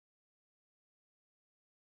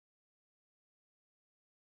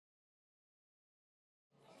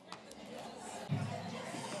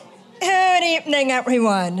Good evening,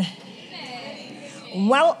 everyone.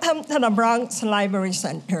 Welcome to the Bronx Library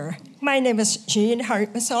Center. My name is Jean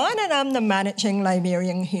Hartmason, and I'm the managing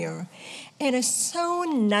librarian here. It is so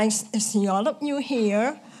nice to see all of you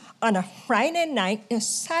here on a Friday night to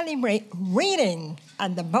celebrate reading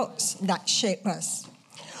and the books that shape us.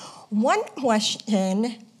 One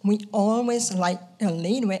question we always like to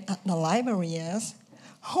lead with at the library is,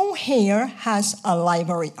 who here has a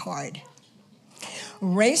library card?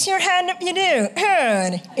 Raise your hand if you do.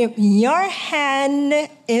 Good. If your hand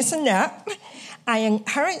isn't up, I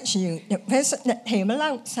encourage you to visit the table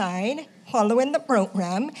outside following the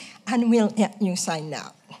program, and we'll get you signed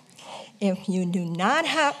up. If you do not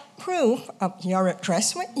have proof of your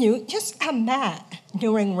address with you, just come back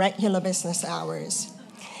during regular business hours.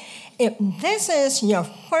 If this is your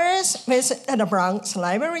first visit to the Bronx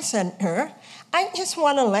Library Center, I just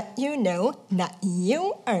want to let you know that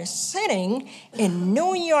you are sitting in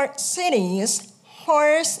New York City's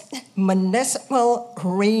first municipal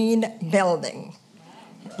green building.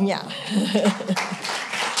 Yeah.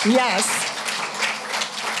 Yes.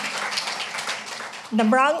 The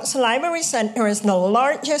Bronx Library Center is the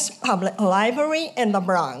largest public library in the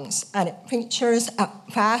Bronx, and it features a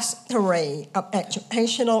vast array of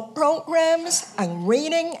educational programs and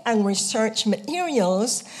reading and research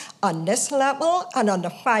materials on this level and on the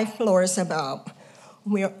 5 floors above.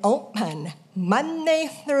 We're open Monday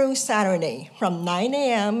through Saturday from 9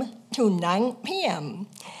 a.m. to 9 p.m.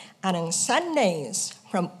 and on Sundays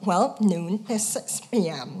from 12 noon to 6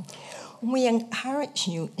 p.m. We encourage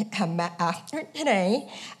you to come back after today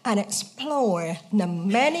and explore the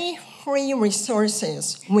many free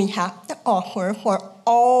resources we have to offer for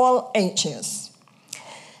all ages.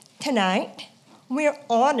 Tonight, we're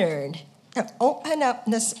honored to open up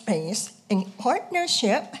the space in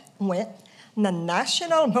partnership with the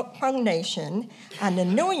National Book Foundation and the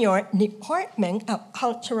New York Department of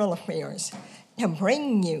Cultural Affairs to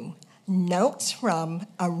bring you Notes from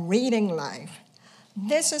a Reading Life.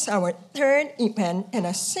 This is our third event in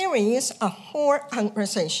a series of 4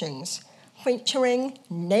 conversations featuring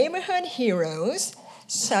neighborhood heroes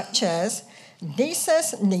such as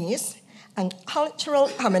Desus and cultural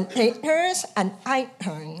commentators and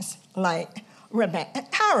icons like Rebecca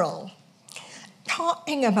Carroll,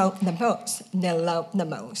 talking about the books they love the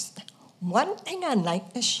most. One thing I'd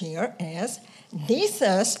like to share is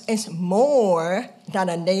Desus is more than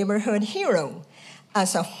a neighborhood hero.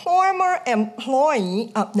 As a former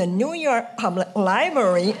employee of the New York Public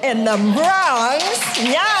Library in the Bronx,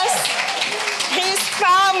 yes, he's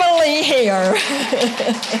family here.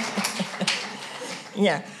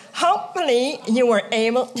 Yeah, hopefully you were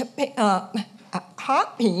able to pick up a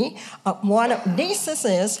copy of one of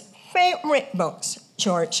Desus's favorite books,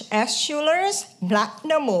 George S. Schuler's Black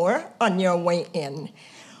No More, on your way in.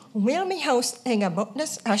 We'll be hosting a book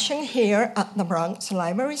discussion here at the Bronx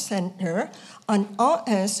Library Center on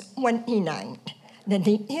August 29th. The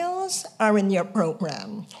details are in your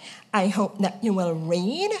program. I hope that you will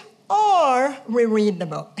read or reread the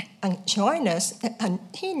book and join us to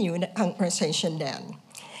continue the conversation then.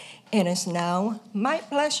 It is now my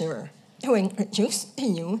pleasure to introduce to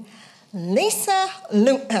you Lisa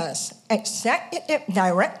Lucas, Executive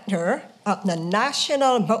Director of the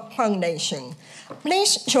National Book Foundation.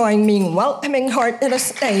 Please join me in welcoming her to the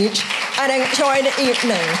stage and enjoy the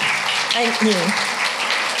evening. Thank you.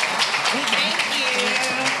 Thank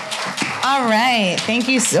you. All right. Thank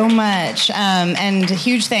you so much. And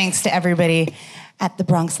huge thanks to everybody at the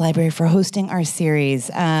Bronx Library for hosting our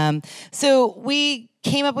series. So we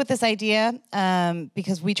came up with this idea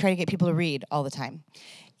because we try to get people to read all the time.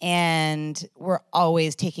 And we're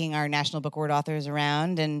always taking our National Book Award authors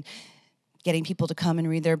around and getting people to come and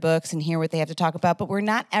read their books and hear what they have to talk about, but we're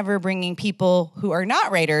not ever bringing people who are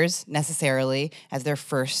not writers necessarily as their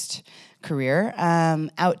first career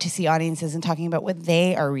out to see audiences and talking about what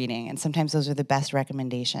they are reading, and sometimes those are the best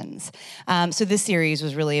recommendations. So this series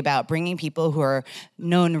was really about bringing people who are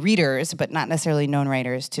known readers, but not necessarily known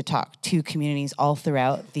writers, to talk to communities all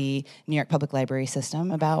throughout the New York Public Library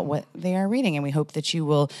system about what they are reading, and we hope that you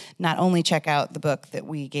will not only check out the book that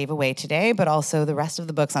we gave away today, but also the rest of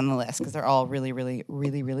the books on the list, because they're all really, really,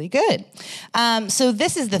 really, really good. So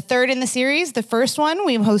this is the third in the series. The first one,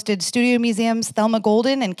 we've hosted Studio Museum's Thelma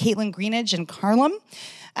Golden and Caitlin Greenidge in Harlem.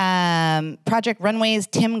 Project Runway's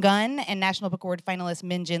Tim Gunn and National Book Award finalist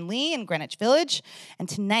Min Jin Lee in Greenwich Village. And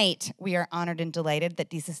tonight, we are honored and delighted that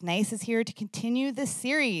Desus Nice is here to continue this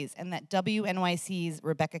series, and that WNYC's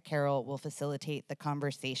Rebecca Carroll will facilitate the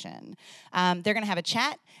conversation. They're going to have a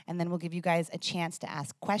chat, and then we'll give you guys a chance to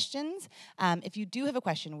ask questions. If you do have a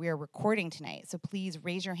question, we are recording tonight, so please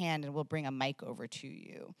raise your hand and we'll bring a mic over to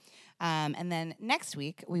you. And then next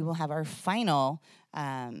week, we will have our final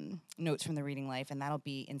Notes from the Reading Life, and that'll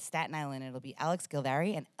be in Staten Island. It'll be Alex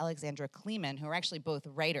Gilvari and Alexandra Kleeman, who are actually both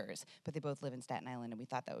writers, but they both live in Staten Island, and we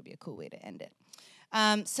thought that would be a cool way to end it.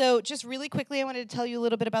 So just really quickly, I wanted to tell you a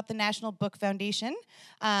little bit about the National Book Foundation.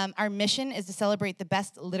 Our mission is to celebrate the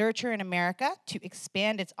best literature in America, to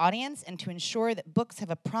expand its audience, and to ensure that books have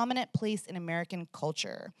a prominent place in American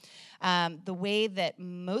culture. The way that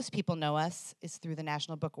most people know us is through the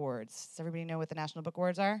National Book Awards. Does everybody know what the National Book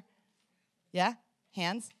Awards are? Yeah?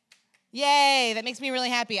 Hands? Yay, that makes me really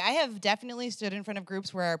happy. I have definitely stood in front of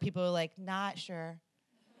groups where people are like, not sure.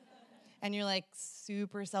 And you're like,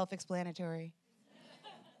 super self-explanatory.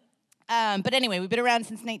 But anyway, we've been around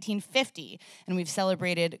since 1950, and we've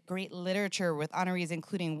celebrated great literature with honorees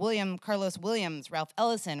including William Carlos Williams, Ralph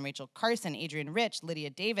Ellison, Rachel Carson, Adrienne Rich, Lydia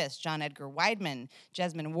Davis, John Edgar Wideman,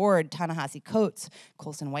 Jesmyn Ward, Ta-Nehisi Coates,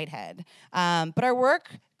 Colson Whitehead. But our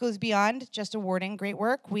work goes beyond just awarding great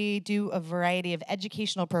work. We do a variety of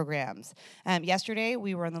educational programs. Yesterday,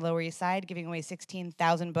 we were on the Lower East Side giving away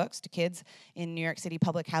 16,000 books to kids in New York City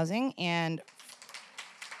public housing, and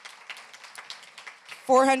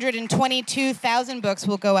 422,000 books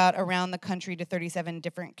will go out around the country to 37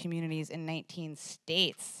 different communities in 19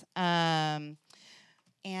 states. And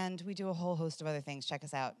we do a whole host of other things. Check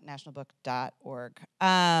us out, nationalbook.org.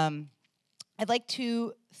 I'd like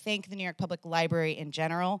to thank the New York Public Library in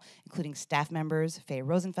general, including staff members Faye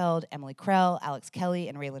Rosenfeld, Emily Krell, Alex Kelly,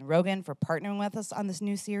 and Raylan Rogan for partnering with us on this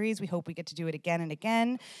new series. We hope we get to do it again and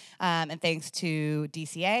again. And thanks to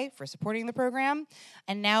DCA for supporting the program.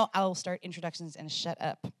 And now I'll start introductions and shut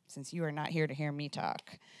up, since you are not here to hear me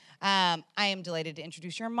talk. I am delighted to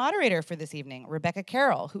introduce your moderator for this evening, Rebecca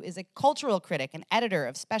Carroll, who is a cultural critic and editor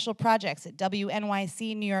of special projects at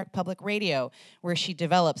WNYC New York Public Radio, where she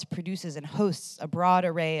develops, produces, and hosts a broad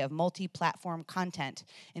array of multi-platform content,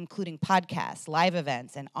 including podcasts, live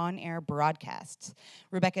events, and on-air broadcasts.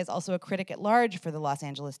 Rebecca is also a critic at large for the Los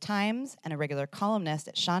Angeles Times and a regular columnist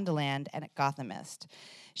at Shondaland and at Gothamist.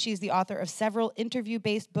 She's the author of several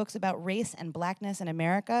interview-based books about race and blackness in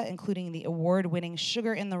America, including the award-winning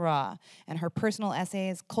Sugar in the Raw, and her personal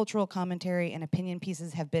essays, cultural commentary, and opinion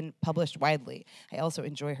pieces have been published widely. I also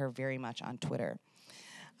enjoy her very much on Twitter.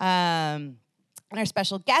 And our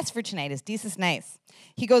special guest for tonight is Desus Nice.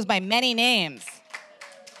 He goes by many names.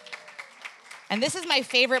 And this is my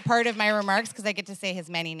favorite part of my remarks because I get to say his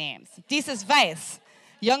many names. Desus Vice,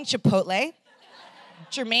 Young Chipotle,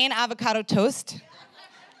 Jermaine Avocado Toast,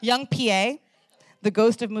 Young PA, The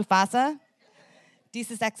Ghost of Mufasa,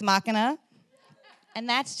 Desus Ex Machina, and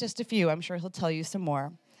that's just a few. I'm sure he'll tell you some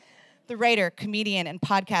more. The writer, comedian, and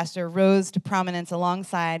podcaster rose to prominence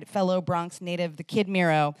alongside fellow Bronx native, the Kid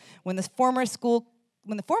Mero, when the former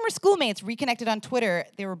schoolmates reconnected on Twitter.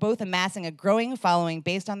 They were both amassing a growing following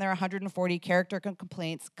based on their 140 character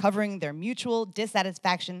complaints covering their mutual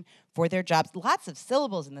dissatisfaction for their jobs. Lots of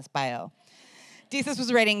syllables in this bio. Desus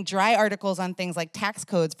was writing dry articles on things like tax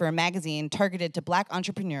codes for a magazine targeted to black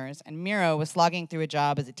entrepreneurs, and Mero was slogging through a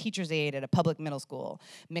job as a teacher's aide at a public middle school,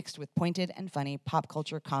 mixed with pointed and funny pop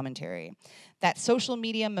culture commentary. That social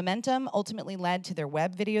media momentum ultimately led to their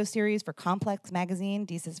web video series for Complex magazine,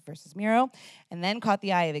 Desus vs. Mero, and then caught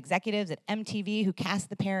the eye of executives at MTV who cast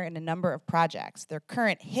the pair in a number of projects. Their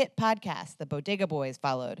current hit podcast, The Bodega Boys,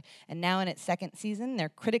 followed, and now in its second season, their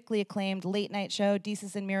critically acclaimed late-night show,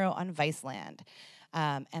 Desus and Mero on Viceland.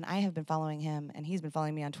 And I have been following him, and he's been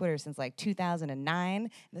following me on Twitter since like 2009.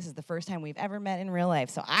 This is the first time we've ever met in real life.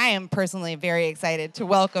 So I am personally very excited to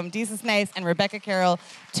welcome Desus Nice and Rebecca Carroll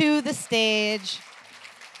to the stage.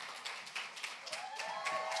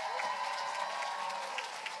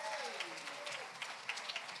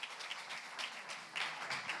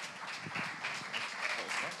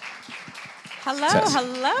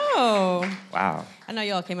 Hello. Wow. I know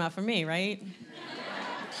you all came out for me, right?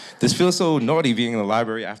 This feels so naughty being in the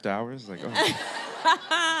library after hours. Like, oh.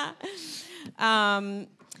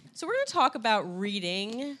 So we're going to talk about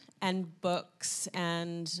reading and books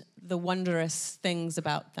and the wondrous things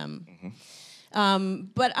about them. Mm-hmm.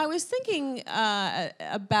 But I was thinking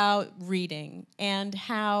about reading and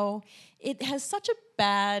how it has such a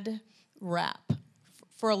bad rap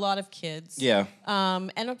for a lot of kids. Yeah.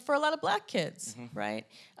 And for a lot of black kids, mm-hmm. right?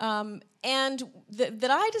 And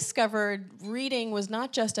that I discovered reading was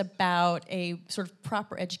not just about a sort of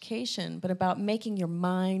proper education, but about making your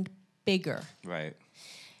mind bigger. Right.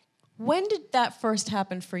 When did that first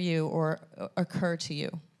happen for you or occur to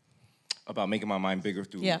you? About making my mind bigger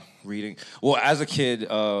through reading. Well, as a kid,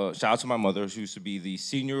 shout out to my mother, who used to be the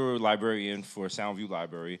senior librarian for Soundview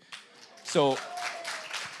Library. So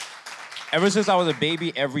ever since I was a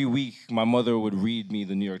baby, every week my mother would read me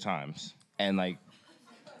the New York Times and like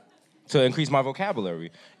to increase my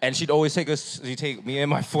vocabulary. And she'd always she'd take me and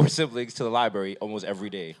my 4 siblings to the library almost every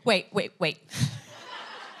day. Wait.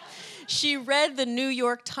 She read the New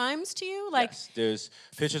York Times to you? Like, yes, there's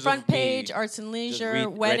pictures front of me, page, arts and leisure,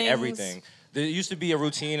 weddings. Read everything. There used to be a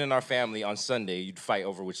routine in our family on Sunday. You'd fight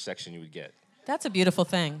over which section you would get. That's a beautiful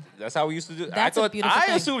thing. That's how we used to do it. That's a beautiful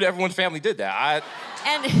thing. I assumed everyone's family did that.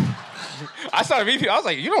 And I started reading. I was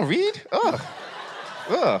like, you don't read?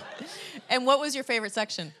 Ugh. And what was your favorite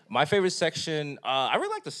section? My favorite section, I really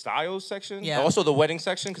like the styles section. Yeah. Also the wedding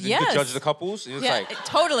section, because you could judge the couples. It's like,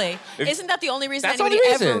 totally. Isn't that the only reason that's anybody the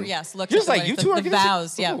only reason. ever looked You're at the like, wedding, you two are the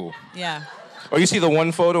vows? Ooh. Yeah. Or you see the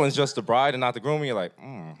one photo and it's just the bride and not the groom, and you're like,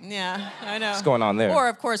 Yeah, I know. what's going on there? Or,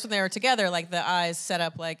 of course, when they were together, like the eyes set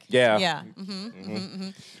up like... Yeah.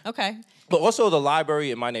 Okay. But also the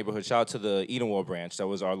library in my neighborhood, shout out to the Edenwald branch, that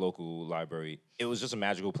was our local library. It was just a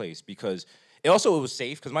magical place because it was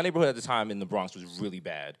safe, because my neighborhood at the time in the Bronx was really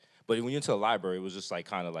bad. But when you're into the library, it was just like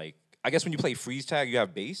kind of like, I guess when you play freeze tag, you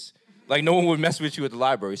have base. Like no one would mess with you at the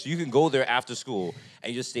library. So you can go there after school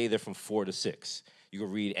and you just stay there from 4 to 6. You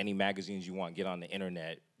can read any magazines you want, get on the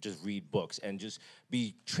internet, just read books, and just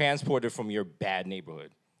be transported from your bad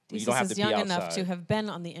neighborhood. You don't have to be outside. Desus is young enough to have been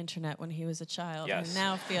on the internet when he was a child, and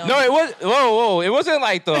now feels... No, it was... Whoa. It wasn't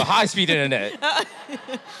like the high-speed internet.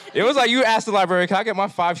 It was like you asked the library, can I get my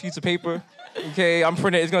 5 sheets of paper? Okay, I'm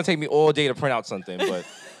printing... It's going to take me all day to print out something, but...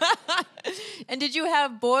 And did you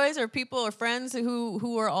have boys or people or friends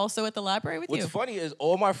who were also at the library with you? What's funny is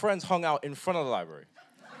all my friends hung out in front of the library.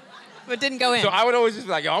 But didn't go in. So I would always just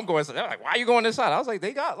be like, yo, I'm going... They're like, why are you going this side? I was like,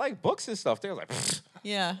 they got like books and stuff. They were like, pfft.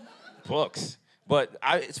 Yeah. Books. But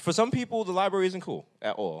for some people, the library isn't cool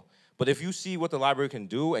at all. But if you see what the library can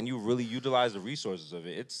do and you really utilize the resources of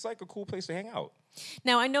it, it's like a cool place to hang out.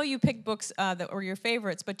 Now, I know you picked books that were your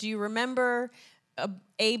favorites, but do you remember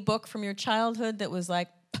a book from your childhood that was like,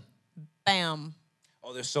 bam?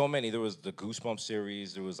 Oh, there's so many. There was the Goosebumps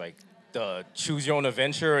series. There was like the Choose Your Own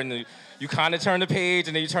Adventure, and you kind of turn the page,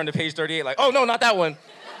 and then you turn to page 38, like, oh, no, not that one.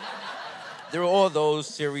 There were all those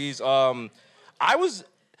series.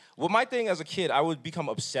 Well, my thing as a kid, I would become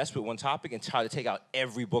obsessed with one topic and try to take out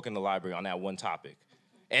every book in the library on that one topic.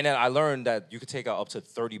 And then I learned that you could take out up to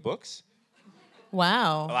 30 books.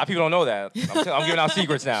 Wow. A lot of people don't know that. I'm giving out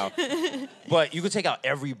secrets now. But you could take out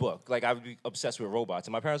every book. Like, I would be obsessed with robots.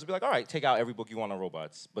 And my parents would be like, all right, take out every book you want on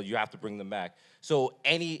robots. But you have to bring them back. So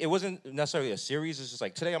it wasn't necessarily a series. It's just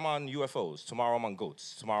like, today I'm on UFOs. Tomorrow I'm on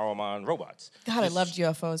goats. Tomorrow I'm on robots. God, I loved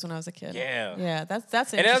UFOs when I was a kid. Yeah. Yeah, that's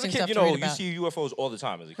interesting. And as a kid, stuff you to read know, you about. see UFOs all the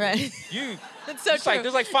time as a kid. Right. That's so true. Like,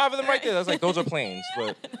 there's like 5 of them right there. That's like, those are planes.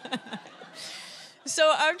 But...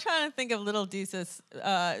 So I'm trying to think of little Desus.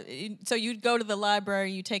 So you'd go to the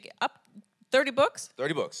library, you take up 30 books?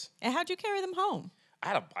 30 books. And how'd you carry them home? I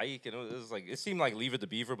had a bike, and it seemed like Leave It to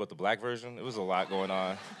Beaver, but the black version. It was a lot going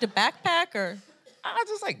on. The backpack, or? I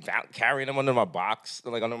just like carrying them under my box,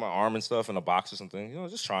 like under my arm and stuff, in a box or something. You know,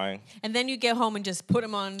 just trying. And then you get home and just put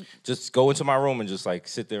them on. Just go into my room and just like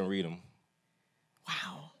sit there and read them.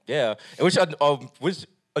 Wow. Yeah, which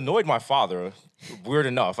annoyed my father. Weird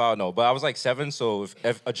enough, I don't know. But I was like 7, so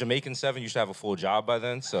if a Jamaican 7, you should have a full job by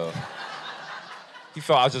then. So he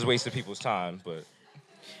felt I was just wasting people's time. But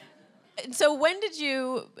so when did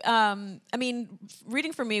you? I mean,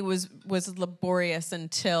 reading for me was laborious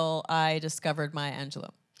until I discovered Maya Angelou.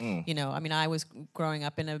 You know, I mean, I was growing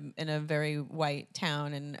up in a very white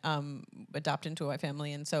town and adopted into a white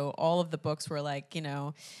family, and so all of the books were like, you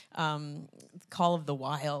know, Call of the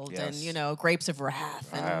Wild and, you know, Grapes of Wrath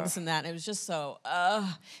and this and that. And it was just so,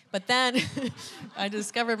 But then I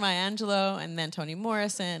discovered Maya Angelou and then Toni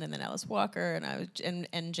Morrison and then Alice Walker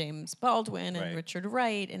and James Baldwin and Richard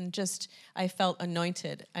Wright, and just I felt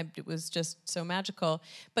anointed. It was just so magical.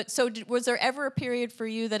 But so was there ever a period for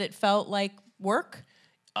you that it felt like work?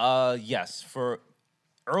 Yes. For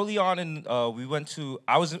early on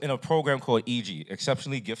I was in a program called EG,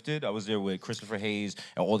 Exceptionally Gifted. I was there with Christopher Hayes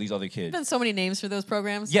and all these other kids. There's been so many names for those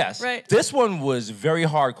programs. Yes. Right. This one was very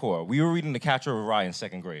hardcore. We were reading The Catcher in Rye in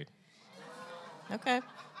 2nd grade. Okay.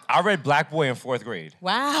 I read Black Boy in 4th grade.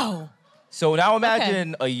 Wow. So now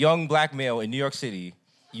imagine a young black male in New York City,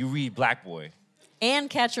 you read Black Boy. And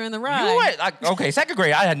Catcher in the Rye. You know what? Okay, 2nd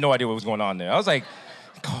grade, I had no idea what was going on there. I was like,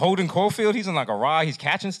 Holden Caulfield, he's in like a rye, he's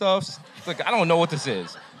catching stuff. It's like, I don't know what this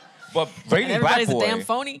is. But reading Black Boy. Everybody's a damn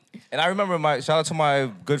phony. And I remember shout out to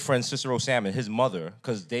my good friend Cicero Salmon, his mother,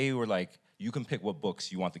 because they were like, you can pick what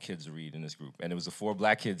books you want the kids to read in this group. And it was the 4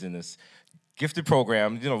 black kids in this gifted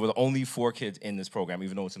program, you know, with only 4 kids in this program,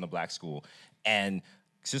 even though it's in a black school. And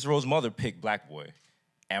Cicero's mother picked Black Boy.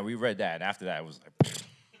 And we read that, and after that, it was like,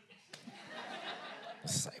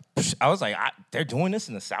 I was like, they're doing this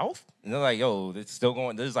in the South? And they're like, yo, it's still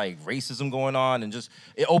going, there's like racism going on, and just,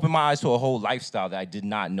 it opened my eyes to a whole lifestyle that I did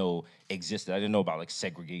not know existed. I didn't know about like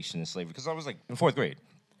segregation and slavery, because I was like in 4th grade.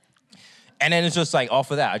 And then it's just like, off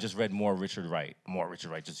of that, I just read more Richard Wright,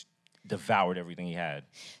 just devoured everything he had.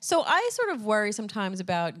 So I sort of worry sometimes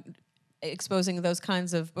about exposing those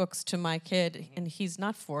kinds of books to my kid, and he's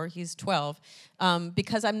not 4, he's 12,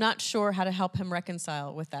 because I'm not sure how to help him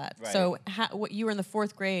reconcile with that. Right. So you were in the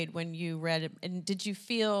 4th grade when you read it, and did you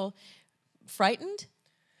feel frightened?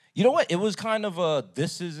 You know what? It was kind of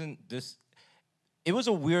it was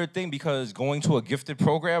a weird thing, because going to a gifted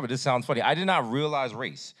program, but this sounds funny, I did not realize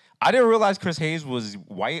race. I didn't realize Chris Hayes was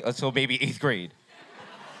white until maybe 8th grade.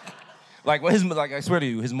 Like, I swear to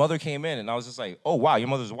you, his mother came in, and I was just like, oh, wow, your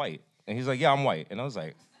mother's white. And he's like, yeah, I'm white. And I was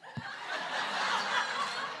like,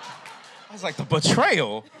 the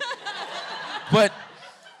betrayal. But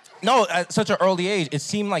no, at such an early age, it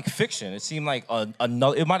seemed like fiction. It seemed like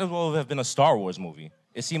another, it might as well have been a Star Wars movie.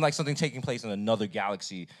 It seemed like something taking place in another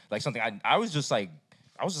galaxy, like something I was just like,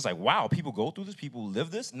 wow, people go through this, people live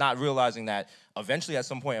this, not realizing that eventually at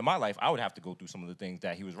some point in my life, I would have to go through some of the things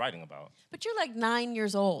that he was writing about. But you're like 9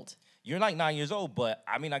 years old. You're like 9 years old, but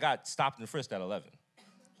I mean, I got stopped and frisked at 11.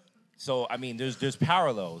 So, I mean, there's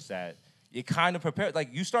parallels that it kind of prepared, like,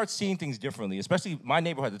 you start seeing things differently, especially my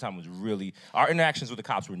neighborhood at the time was really, our interactions with the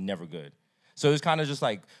cops were never good. So it was kind of just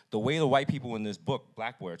like, the way the white people in this book,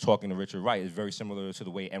 Black Boy, are talking to Richard Wright is very similar to the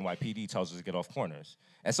way NYPD tells us to get off corners.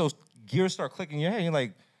 And so gears start clicking in your head, you're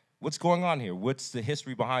like, what's going on here? What's the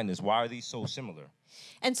history behind this? Why are these so similar?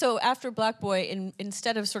 And so after Black Boy,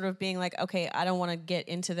 instead of sort of being like, okay, I don't want to get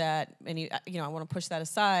into that, and I want to push that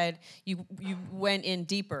aside, you went in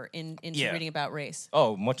deeper into reading about race.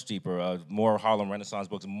 Oh, much deeper. More Harlem Renaissance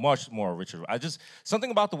books, much more Richard.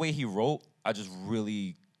 Something about the way he wrote, I just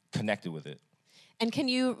really connected with it. And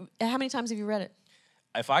how many times have you read it?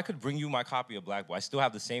 If I could bring you my copy of Black Boy, I still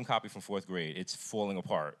have the same copy from 4th grade. It's falling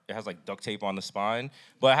apart. It has like duct tape on the spine,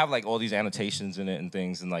 but I have like all these annotations in it and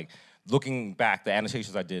things, and like, looking back, the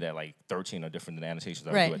annotations I did at like 13 are different than the annotations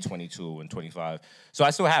I would do at 22 and 25. So I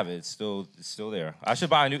still have it. It's still there. I should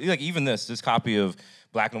buy a new, like even this copy of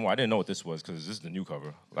Black Noir. I didn't know what this was, because this is the new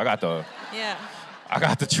cover. I got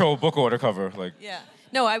the troll book order cover. Like, yeah.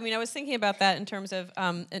 No, I mean, I was thinking about that in terms of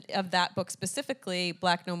that book specifically,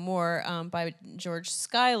 Black No More, by George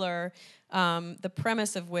Schuyler, the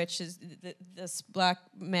premise of which is this black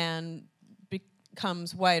man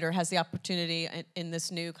becomes white, or has the opportunity in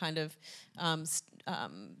this new kind of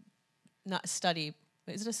not study.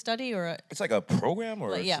 Is it a study or it's like a program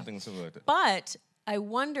or yeah. something similar like that? But I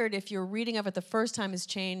wondered if your reading of it the first time has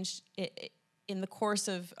changed in the course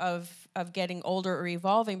of getting older or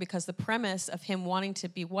evolving, because the premise of him wanting to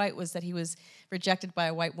be white was that he was rejected by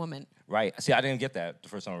a white woman. Right. See, I didn't get that the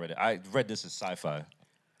first time I read it. I read this as sci-fi.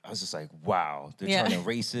 I was just like, wow, they're turning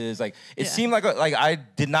races. Like, it seemed like I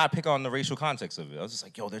did not pick on the racial context of it. I was just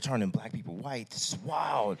like, yo, they're turning black people white. This is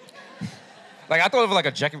wild. Like, I thought of like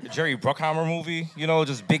a Jerry Bruckheimer movie,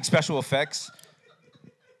 just big special effects.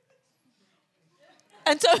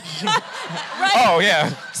 And so, right. Oh, yeah.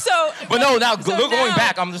 So, but no, going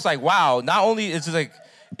back, I'm just like, wow, not only is it like,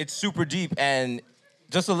 it's super deep, and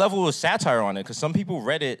just the level of satire on it, because some people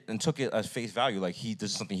read it and took it as face value, like this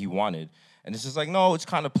is something he wanted. And it's just like, no, it's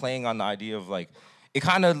kind of playing on the idea of like, it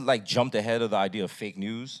kind of like jumped ahead of the idea of fake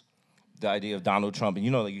news, the idea of Donald Trump.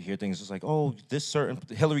 And like you hear things just like, oh,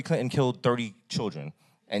 Hillary Clinton killed 30 children.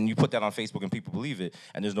 And you put that on Facebook and people believe it,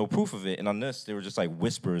 and there's no proof of it. And on this, they were just like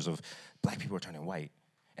whispers of black people are turning white.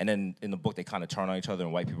 And then in the book, they kind of turn on each other,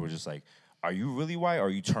 and white people were just like, are you really white, or are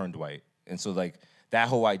you turned white? And so like that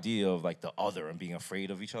whole idea of like the other and being afraid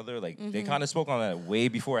of each other, like they kind of spoke on that way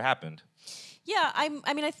before it happened. Yeah, I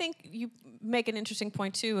mean, I think you make an interesting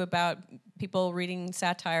point, too, about people reading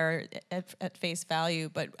satire at face value.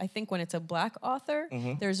 But I think when it's a black author,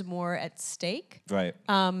 there's more at stake. Right.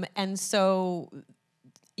 And so,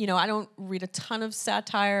 I don't read a ton of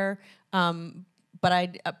satire, but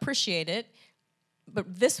I appreciate it.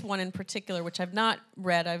 But this one in particular, which I've not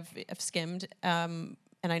read, I've skimmed, and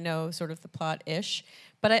I know sort of the plot-ish.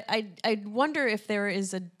 But I wonder if there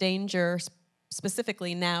is a danger,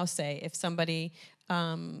 specifically now, say, if somebody,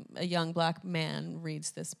 a young black man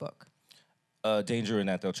reads this book. Danger in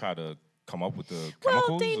that they'll try to come up with the chemicals?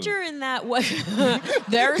 Well, danger in that way.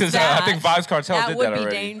 There's that. I think Vibes Cartel did that already. That would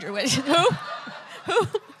be danger. Who?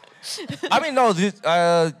 I mean, no,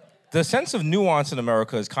 the sense of nuance in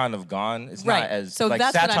America is kind of gone. It's not as, so like,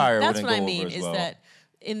 satire wouldn't go over as well. That's what I mean, is that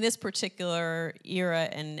in this particular era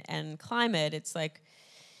and climate, it's like,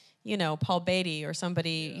 you know, Paul Beatty or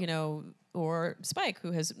somebody, you know, or Spike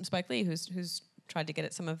Lee, who's tried to get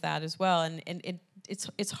at some of that as well. And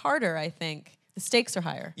it's harder, I think. The stakes are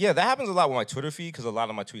higher. Yeah, that happens a lot with my Twitter feed because a lot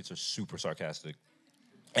of my tweets are super sarcastic.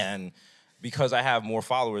 And because I have more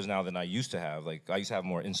followers now than I used to have, like I used to have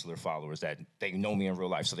more insular followers that they know me in real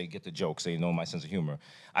life, so they get the jokes, they know my sense of humor.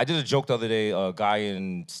 I did a joke the other day, a guy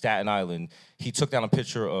in Staten Island, he took down a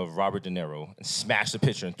picture of Robert De Niro and smashed the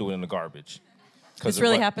picture and threw it in the garbage. This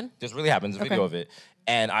really happened? This really happened, there's a Okay. video of it.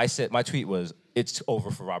 And I said, my tweet was, it's over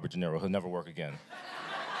for Robert De Niro, he'll never work again.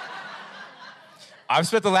 I've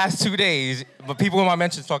spent the last 2 days, but people in my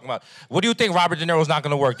mentions talking about, what do you think Robert De Niro's not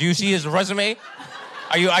gonna work? Do you see his resume?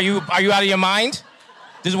 Are you out of your mind?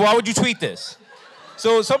 Why would you tweet this?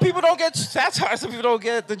 So some people don't get satire, some people don't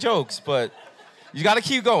get the jokes, but you gotta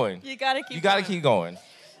keep going. You gotta keep going.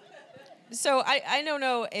 So I don't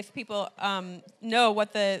know if people know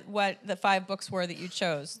what the 5 books were that you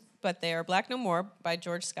chose, but they are Black No More by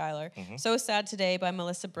George Schuyler, So Sad Today by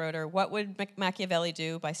Melissa Broder, What Would Machiavelli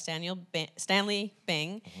Do by Stanley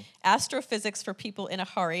Bing, Astrophysics for People in a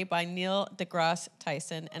Hurry by Neil deGrasse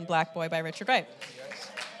Tyson, and Black Boy by Richard Wright.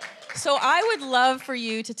 So I would love for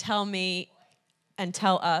you to tell me and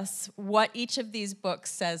tell us what each of these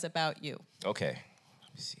books says about you. Okay,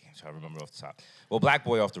 let me see, I'm trying to remember off the top. Well, Black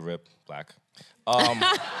Boy off the rip, black.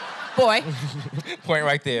 Boy. Point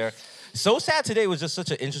right there. So Sad Today was just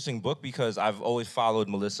such an interesting book because I've always followed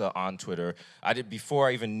Melissa on Twitter. I did before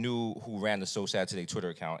I even knew who ran the So Sad Today Twitter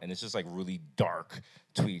account, and it's just like really dark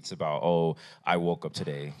tweets about, oh, I woke up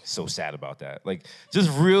today, so sad about that. Like, just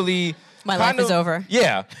really... My life is over.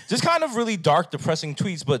 Yeah, just kind of really dark, depressing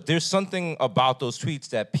tweets, but there's something about those tweets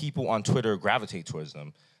that people on Twitter gravitate towards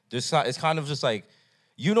them. It's kind of just like,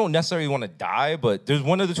 you don't necessarily want to die, but there's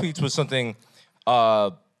one of the tweets was something,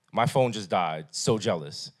 my phone just died, so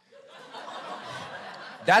jealous.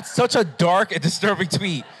 That's such a dark and disturbing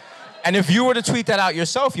tweet. And if you were to tweet that out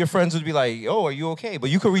yourself, your friends would be like, oh, are you okay?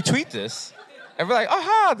 But you could retweet this and be like,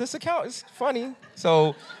 aha, this account is funny.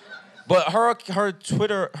 So, but her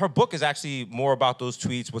Twitter, her book is actually more about those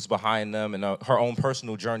tweets, what's behind them, and her own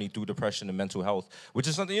personal journey through depression and mental health, which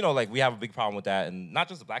is something, you know, like we have a big problem with that, and not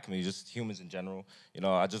just the Black community, just humans in general. You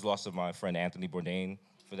know, I just lost my friend Anthony Bourdain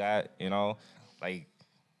for that, you know? Like,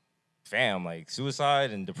 fam, like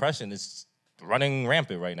suicide and depression is running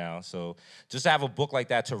rampant right now. So just to have a book like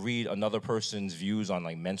that to read another person's views on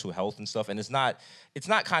like mental health and stuff, and it's not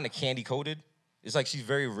kind of candy coated. It's like she's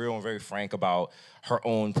very real and very frank about her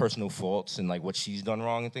own personal faults and like what she's done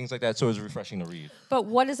wrong and things like that. So it was refreshing to read. But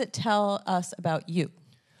what does it tell us about you?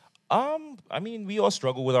 I mean, we all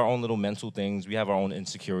struggle with our own little mental things. We have our own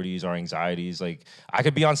insecurities, our anxieties. Like, I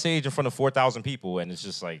could be on stage in front of 4,000 people, and it's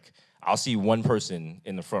just like, I'll see one person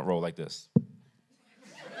in the front row like this.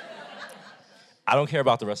 I don't care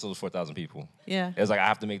about the rest of those 4,000 people. Yeah. It's like, I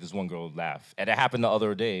have to make this one girl laugh. And it happened the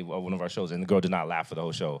other day at one of our shows, and the girl did not laugh for the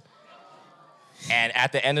whole show. And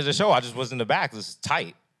at the end of the show, I just was in the back, just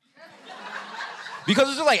tight. Because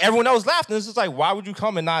it's just like, everyone else laughed, and it's just like, why would you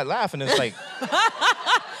come and not laugh? And it's like,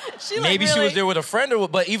 maybe she was there with a friend,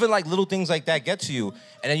 but even like little things like that get to you.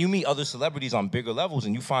 And then you meet other celebrities on bigger levels,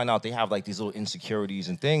 and you find out they have like these little insecurities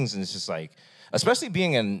and things, and it's just like, especially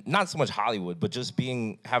being in, not so much Hollywood, but just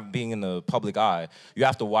being in the public eye, you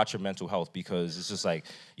have to watch your mental health because it's just like,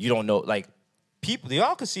 you don't know, like, people,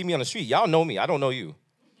 y'all can see me on the street. Y'all know me, I don't know you.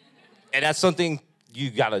 And that's something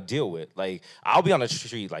you gotta deal with. Like, I'll be on the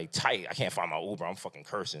street, like, tight, I can't find my Uber, I'm fucking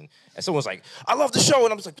cursing. And someone's like, I love the show,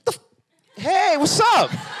 and I'm just like, what the hey, what's up?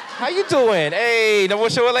 How you doing? Hey, no more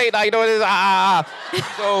show late now, you know what it is?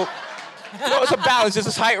 So, you know, it's a balance, it's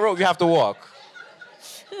a tightrope you have to walk.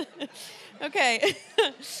 Okay.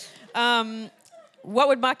 What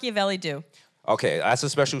would Machiavelli do? Okay, that's a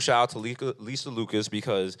special shout out to Lisa Lucas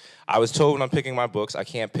because I was told when I'm picking my books, I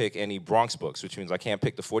can't pick any Bronx books, which means I can't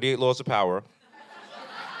pick the 48 Laws of Power,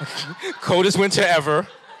 Coldest Winter Ever.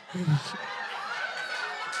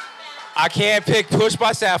 I can't pick Push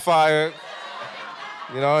by Sapphire.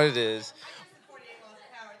 You know what it is.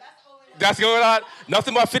 That's going on.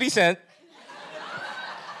 Nothing but 50 Cent.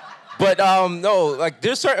 But no, like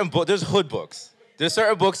there's certain books, there's hood books. There's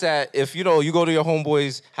certain books that if you know you go to your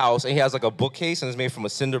homeboy's house and he has like a bookcase and it's made from a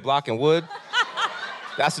cinder block and wood,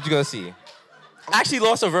 that's what you're gonna see. I actually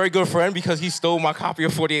lost a very good friend because he stole my copy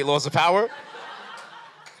of 48 Laws of Power,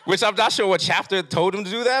 which I'm not sure what chapter told him to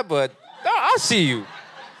do that, but I'll see you.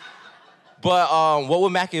 But What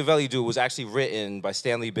Would Machiavelli Do was actually written by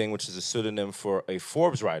Stanley Bing, which is a pseudonym for a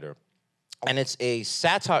Forbes writer. And it's a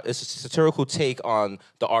satirical take on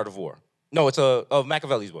the art of war. No, it's of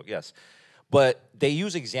Machiavelli's book, yes. But they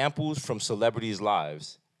use examples from celebrities'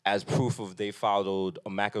 lives, as proof of they followed a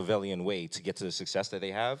Machiavellian way to get to the success that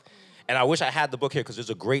they have. And I wish I had the book here because there's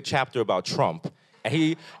a great chapter about Trump. And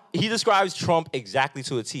he describes Trump exactly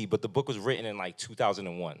to a T, but the book was written in like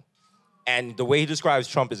 2001. And the way he describes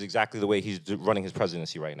Trump is exactly the way he's running his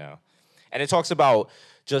presidency right now. And it talks about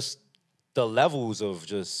just the levels of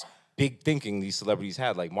just big thinking these celebrities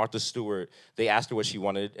had. Like Martha Stewart, they asked her what she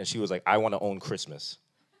wanted, and she was like, I want to own Christmas.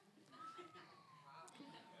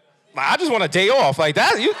 Like, I just want a day off. Like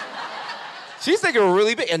that, she's thinking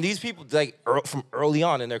really big. And these people, like from early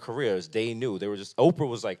on in their careers, they knew. They were just, Oprah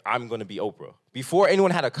was like, I'm going to be Oprah. Before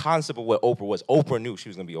anyone had a concept of what Oprah was, Oprah knew she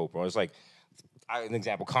was going to be Oprah. It was like, an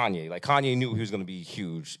example, Kanye. Like Kanye knew he was going to be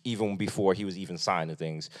huge even before he was even signed to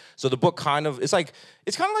things. So the book kind of, it's kind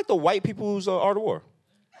of like the white people's Art of War.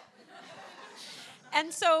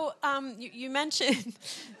 And so you mentioned,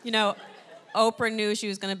 Oprah knew she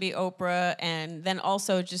was going to be Oprah, and then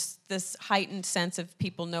also just this heightened sense of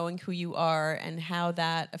people knowing who you are and how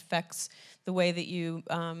that affects the way that you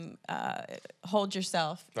hold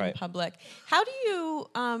yourself in public. How do you,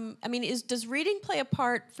 does reading play a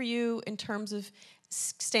part for you in terms of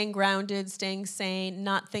staying grounded, staying sane,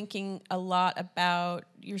 not thinking a lot about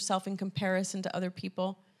yourself in comparison to other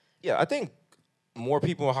people? Yeah, I think more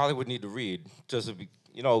people in Hollywood need to read, just to be,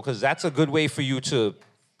 because that's a good way for you to.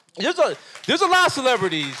 There's a lot of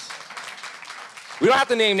celebrities. We don't have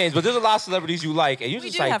to name names, but there's a lot of celebrities you like, and you're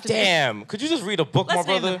just like, damn, could you just read a book, my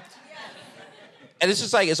brother? And it's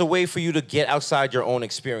just like, it's a way for you to get outside your own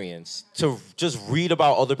experience, to just read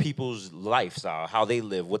about other people's lifestyle, how they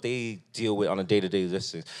live, what they deal with on a day-to-day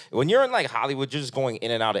basis. When you're in like Hollywood, you're just going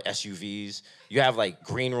in and out of SUVs. You have like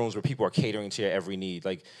green rooms where people are catering to your every need.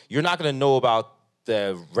 Like, you're not gonna know about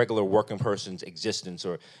the regular working person's existence,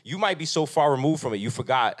 or you might be so far removed from it, you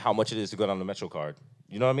forgot how much it is to go down the Metro card.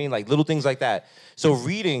 You know what I mean? Like little things like that. So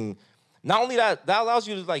reading, not only that allows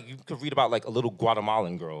you to like, you could read about like a little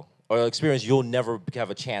Guatemalan girl, or an experience you'll never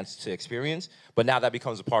have a chance to experience, but now that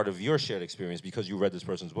becomes a part of your shared experience because you read this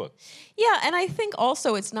person's book. Yeah, and I think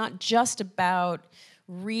also it's not just about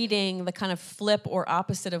reading the kind of flip or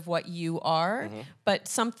opposite of what you are, but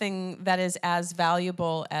something that is as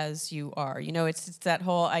valuable as you are. It's that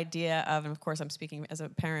whole idea of, and of course I'm speaking as a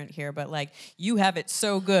parent here, but like, you have it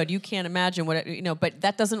so good, you can't imagine what it, but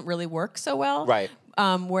that doesn't really work so well. Right.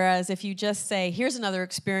 Whereas if you just say, here's another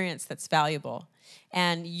experience that's valuable,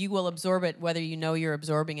 and you will absorb it whether you know you're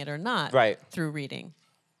absorbing it or not through reading.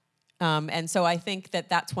 And so I think that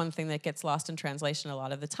that's one thing that gets lost in translation a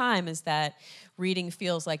lot of the time, is that reading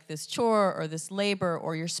feels like this chore or this labor,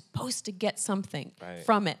 or you're supposed to get something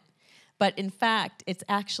from it. But in fact, it's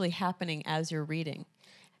actually happening as you're reading.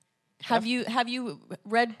 Have you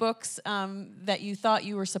read books that you thought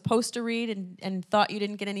you were supposed to read and thought you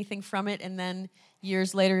didn't get anything from it, and then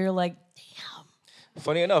years later you're like, damn.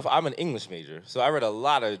 Funny enough, I'm an English major, so I read a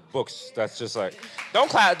lot of books that's just like, don't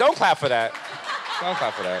clap for that. Don't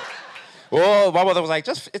clap for that. Well, my mother was like,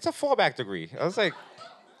 it's a fallback degree. I was like,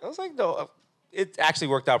 no, it actually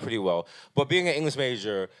worked out pretty well. But being an English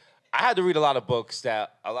major, I had to read a lot of books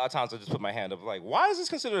that a lot of times I just put my hand up, like, why is this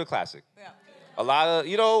considered a classic? Yeah. A lot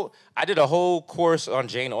of, I did a whole course on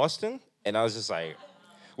Jane Austen, and I was just like,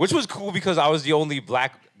 which was cool because I was the only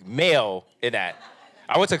black male in that.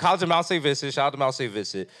 I went to college in Mount St. Vincent, shout out to Mount St.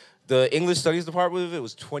 Vincent. The English Studies department of it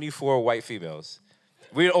was 24 white females.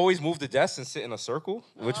 We'd always move the desks and sit in a circle,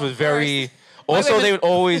 which was very. Also, they would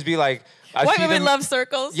always be like, white women love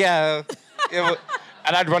circles. Yeah. And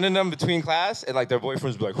I'd run in them between class, and like their boyfriends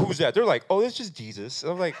would be like, who's that? They're like, oh, it's just Jesus.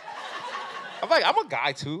 And I'm like, I'm a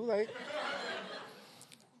guy too. Like,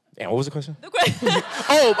 damn, what was the question?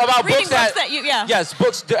 Oh, about reading books that you, yeah. Yes,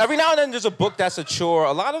 books. Every now and then there's a book that's a chore.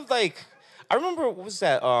 A lot of like, I remember, what was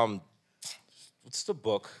that? What's the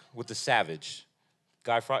book with the savage?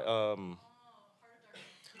 Guy Heart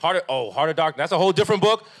of Darkness. That's a whole different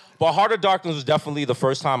book. But Heart of Darkness was definitely the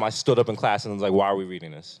first time I stood up in class and was like, why are we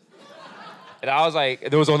reading this? And I was like,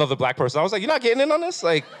 there was another black person. I was like, you're not getting in on this?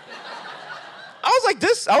 Like, and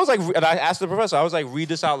I asked the professor, I was like, read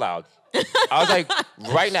this out loud. I was like,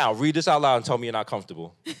 right now, read this out loud and tell me you're not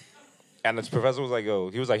comfortable. And the professor was like,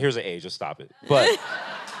 he was like, here's an A, just stop it. But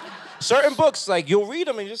certain books, like, you'll read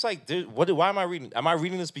them and you're just like, why am I reading? Am I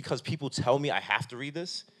reading this because people tell me I have to read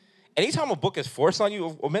this? Anytime a book is forced on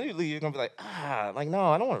you, immediately you're gonna be like, no,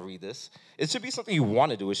 I don't want to read this. It should be something you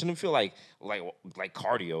want to do. It shouldn't feel like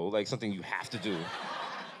cardio, like something you have to do.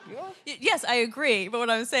 You know? Yes, I agree. But what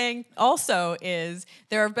I'm saying also is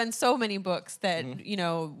there have been so many books that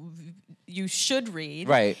you should read,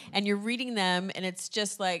 right? And you're reading them, and it's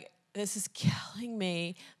just like, this is killing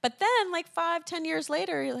me. But then, like 5-10 years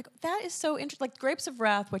later, you're like, that is so interesting. Like Grapes of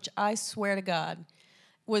Wrath, which I swear to God,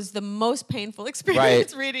 was the most painful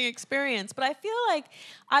experience, Right. reading experience. But I feel like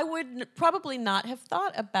I would probably not have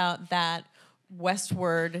thought about that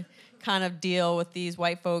westward kind of deal with these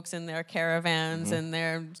white folks and their caravans and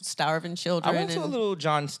their starving children. I went to a and- little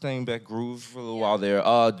John Steinbeck groove for a little while there.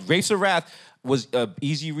 Grapes of Wrath was an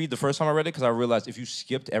easy read the first time I read it because I realized if you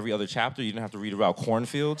skipped every other chapter, you didn't have to read about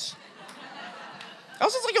cornfields. I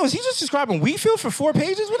was just like, yo, is he just describing wheat fields for 4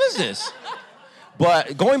 pages? What is this?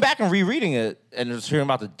 But going back and rereading it and just hearing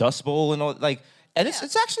about the Dust Bowl and all, like, and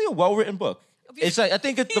it's actually a well-written book. It's like, I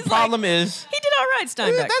think the He's problem like, is... He did all right,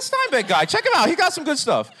 Steinbeck. That Steinbeck guy, check him out. He got some good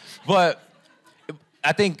stuff. But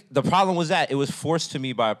I think the problem was that it was forced to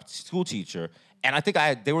me by a school teacher, and I think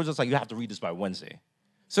they were just like, you have to read this by Wednesday.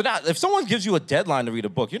 So now, if someone gives you a deadline to read a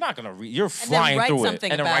book, you're not gonna read. You're flying write through it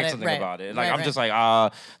something and then about write it. something Right. about it. And like Right, I'm right. just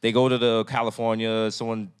like, they go to the California,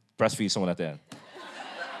 someone breastfeeds someone at the end.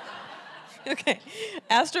 Okay.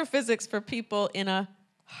 Astrophysics for People in a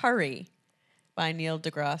Hurry by Neil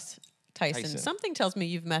deGrasse Tyson. Tyson. Something tells me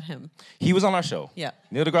you've met him. He was on our show. Yeah.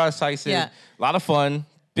 Neil deGrasse Tyson. Yeah. A lot of fun.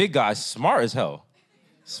 Big guy, smart as hell.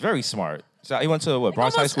 He's very smart. So he went to what,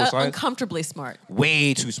 Bronx High Almost School of Science? uncomfortably smart.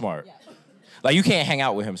 Way too smart. Like you can't hang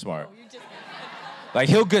out with him smart. Like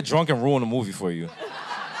he'll get drunk and ruin a movie for you.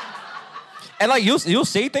 And like you'll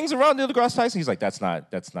say things around Neil deGrasse Tyson. He's like, that's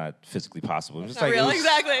not physically possible. Just Not like, real,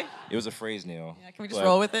 exactly. It was a phrase, Neil. Yeah, can we just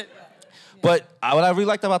roll with it? But what I really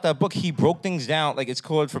liked about that book, he broke things down. Like it's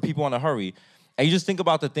called For People in a Hurry. And you just think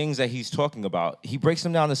about the things that he's talking about. He breaks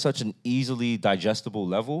them down to such an easily digestible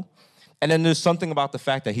level. And then there's something about the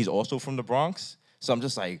fact that he's also from the Bronx. So I'm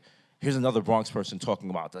just like, here's another Bronx person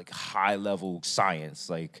talking about like high level science.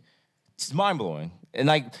 Like it's mind blowing. And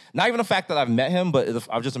like, not even the fact that I've met him, but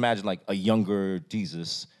I've just imagined like a younger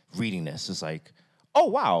Desus reading this. It's like, oh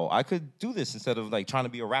wow, I could do this instead of like trying to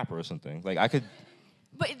be a rapper or something. Like I could.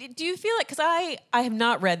 But do you feel like, because I have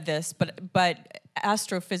not read this, but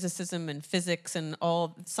astrophysicism and physics and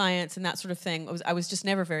all science and that sort of thing, I was just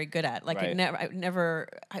never very good at. Like Right.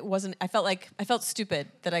 I felt stupid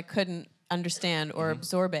that I couldn't understand or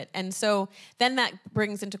absorb it. And so then that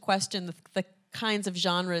brings into question the kinds of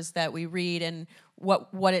genres that we read and what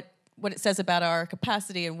it says about our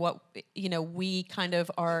capacity and what we kind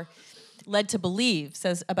of are led to believe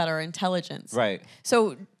says about our intelligence. Right.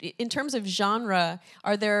 So in terms of genre,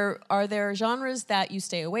 are there genres that you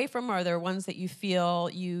stay away from? Are there ones that you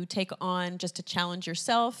feel you take on just to challenge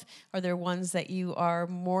yourself? Are there ones that you are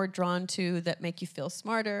more drawn to that make you feel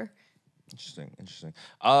smarter? Interesting.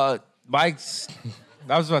 That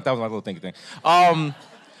was my little thinking thing.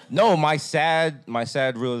 No, my sad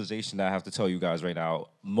realization that I have to tell you guys right now.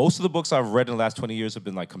 Most of the books I've read in the last 20 years have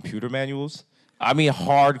been like computer manuals. I mean,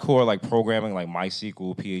 hardcore like programming, like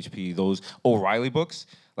MySQL, PHP, those O'Reilly books.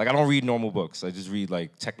 Like I don't read normal books. I just read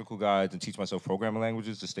like technical guides and teach myself programming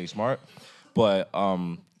languages to stay smart. But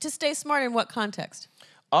To stay smart in what context?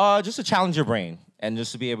 just to challenge your brain and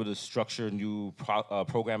just to be able to structure new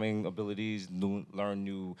programming abilities, learn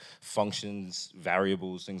new functions,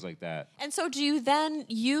 variables, things like that. And so do you then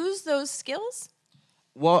use those skills?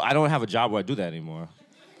 Well, I don't have a job where I do that anymore.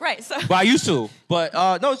 Right, so... But I used to. But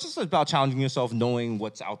no, it's just about challenging yourself, knowing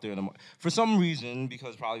what's out there in the market. For some reason,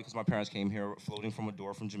 probably because my parents came here floating from a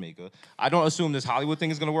door from Jamaica, I don't assume this Hollywood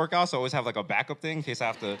thing is going to work out, so I always have like a backup thing in case I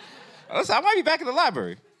have to... Listen, I might be back in the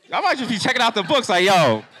library. I might just be checking out the books like,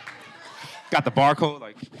 yo, got the barcode,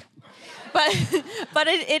 like... But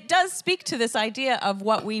it does speak to this idea of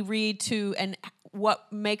what we read to and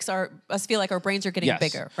what makes us feel like our brains are getting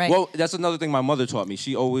bigger, right? Well, that's another thing my mother taught me.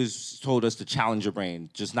 She always told us to challenge your brain,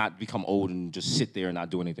 just not become old and just sit there and not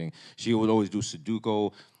do anything. She would always do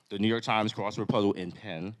Sudoku, the New York Times crossword puzzle in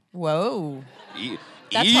pen. Whoa.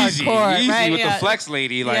 That's easy, hardcore, easy right? with Yeah. the flex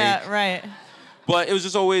lady. Like, yeah, right. But it was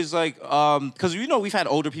just always like, because we've had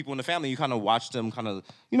older people in the family. You kind of watch them,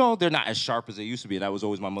 they're not as sharp as they used to be. That was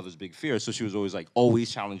always my mother's big fear. So she was always like,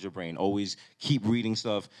 always challenge your brain, always keep reading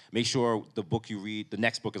stuff. Make sure the book you read, the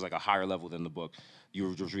next book is like a higher level than the book you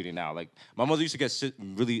were just reading now. Like my mother used to get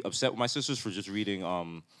really upset with my sisters for just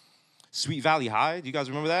reading Sweet Valley High. Do you guys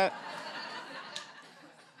remember that?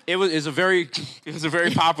 It was a very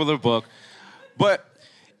popular book, but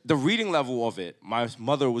the reading level of it, my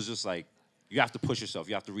mother was just like, you have to push yourself.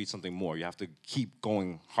 You have to read something more. You have to keep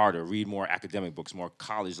going harder, read more academic books, more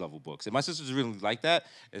college-level books. And my sisters really like that,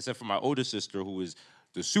 except for my older sister, who is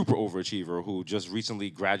the super overachiever, who just recently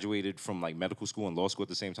graduated from like medical school and law school at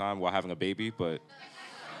the same time while having a baby. But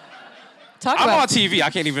I'm on TV. I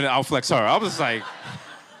can't even outflex her. I was like,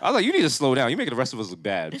 you need to slow down. You're making the rest of us look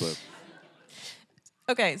bad. But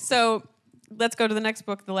Okay, so let's go to the next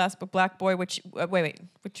book, the last book, Black Boy, which,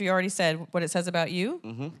 which you already said what it says about you.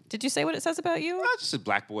 Mm-hmm. Did you say what it says about you? I just said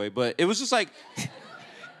Black Boy, but it was just like,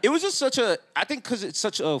 it was just such a, I think because it's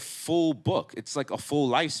such a full book. It's like a full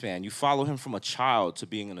lifespan. You follow him from a child to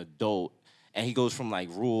being an adult, and he goes from like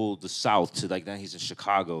rural the South to like then he's in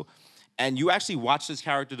Chicago. And you actually watch this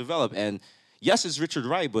character develop, and yes, it's Richard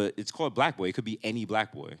Wright, but it's called Black Boy. It could be any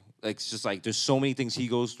Black boy. Like, it's just like, there's so many things he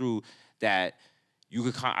goes through that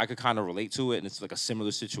I could kind of relate to it, and it's like a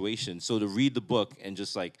similar situation. So to read the book and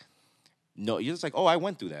just like, no, you're just like, oh, I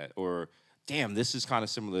went through that, or damn, this is kind of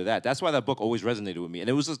similar to that. That's why that book always resonated with me. And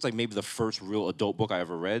it was just like maybe the first real adult book I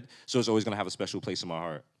ever read, so it's always gonna have a special place in my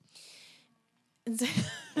heart.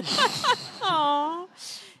 Aww.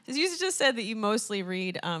 You just said that you mostly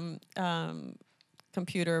read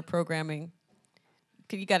computer programming.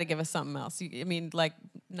 You got to give us something else. I mean, like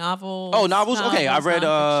novels. Oh, novels. Okay, I read.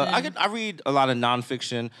 I read a lot of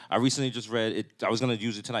nonfiction. I recently just read it. I was gonna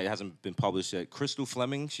use it tonight. It hasn't been published yet. Crystal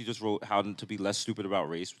Fleming. She just wrote "How to Be Less Stupid About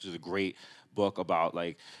Race," which is a great book about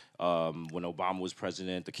like when Obama was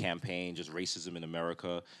president, the campaign, just racism in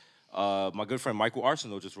America. My good friend Michael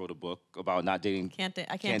Arsenault just wrote a book about not dating.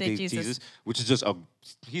 I can't date Jesus, which is just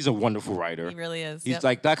he's a wonderful writer. He really is. He's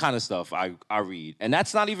like that kind of stuff. I read, and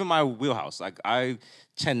that's not even my wheelhouse. Like I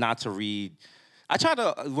tend not to read. I try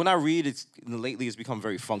to when I read. Lately it's become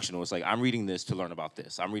very functional. It's like I'm reading this to learn about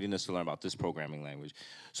this. I'm reading this to learn about this programming language.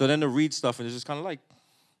 So then to read stuff, and it's just kind of like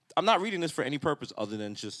I'm not reading this for any purpose other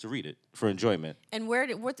than just to read it for enjoyment. And where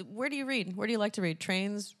do you read? Where do you like to read?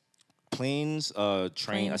 Trains. Planes,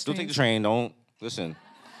 train. I still take the train. Don't listen.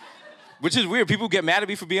 Which is weird. People get mad at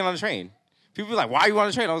me for being on the train. People be like, "Why are you on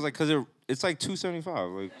the train?" I was like, "Cause it's like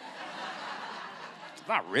 $2.75. Like, it's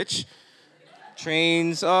not rich."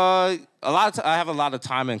 Trains. I have a lot of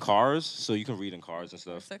time in cars, so you can read in cars and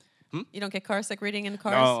stuff. You don't get car sick reading in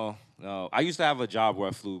cars? No. I used to have a job where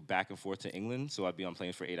I flew back and forth to England, so I'd be on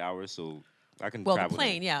planes for 8 hours. So. I can the travel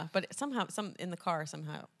plane, yeah, but somehow, in the car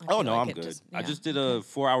somehow. Oh no, I'm good. I just did a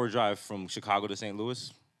 4-hour drive from Chicago to St.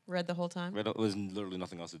 Louis. Read the whole time? It was literally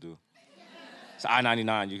nothing else to do. It's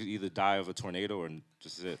I-99. You could either die of a tornado or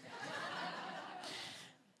just sit.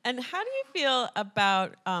 And how do you feel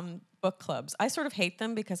about book clubs? I sort of hate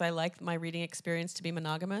them because I like my reading experience to be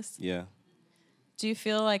monogamous. Yeah. Do you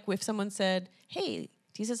feel like if someone said, "Hey,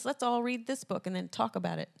 Jesus, let's all read this book and then talk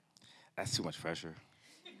about it"? That's too much pressure.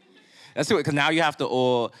 That's it, because now you have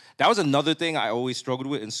to that was another thing I always struggled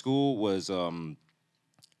with in school was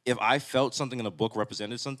if I felt something in a book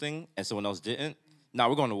represented something and someone else didn't,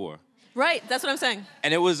 we're going to war. Right, that's what I'm saying.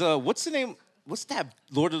 And it was, what's the name? What's that?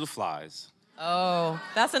 Lord of the Flies. Oh,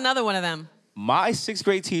 that's another one of them. My 6th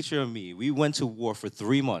grade teacher and me, we went to war for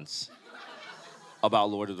 3 months about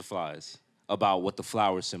Lord of the Flies, about what the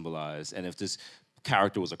flowers symbolize, and if this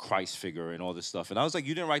character was a Christ figure and all this stuff. And I was like,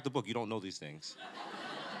 you didn't write the book. You don't know these things.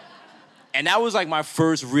 And that was like my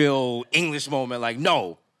first real English moment. Like,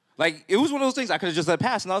 no. Like, it was one of those things I could have just let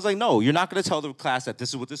pass. And I was like, no, you're not going to tell the class that this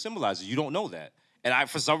is what this symbolizes. You don't know that. And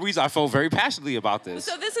for some reason, I felt very passionately about this.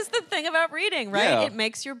 So this is the thing about reading, right? Yeah. It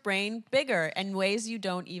makes your brain bigger in ways you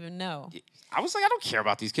don't even know. I was like, I don't care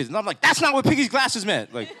about these kids. And I'm like, that's not what Piggy's glasses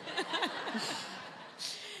meant. Like.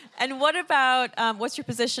 And what about, what's your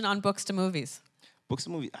position on books to movies? Books to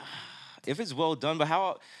movies? If it's well done, but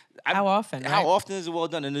how often? How right? often is it well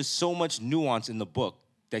done? And there's so much nuance in the book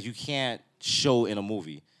that you can't show in a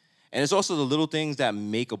movie. And it's also the little things that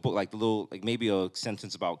make a book, like maybe a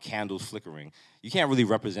sentence about candles flickering. You can't really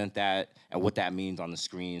represent that and what that means on the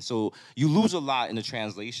screen. So you lose a lot in the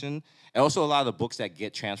translation. And also a lot of the books that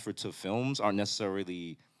get transferred to films aren't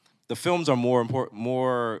necessarily, the films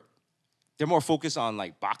are they're more focused on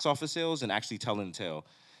like box office sales and actually telling the tale.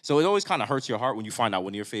 So it always kind of hurts your heart when you find out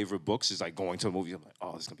one of your favorite books is like going to a movie. I'm like,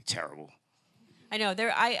 oh, this is gonna be terrible. I know.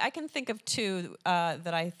 I can think of two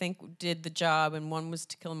that I think did the job, and one was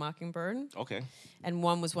To Kill a Mockingbird. Okay. And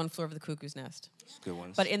one was One Flew Over the Cuckoo's Nest. That's good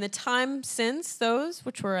ones. But in the time since those,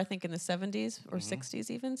 which were I think in the 70s or 60s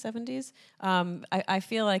even, 70s, I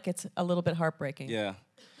feel like it's a little bit heartbreaking. Yeah.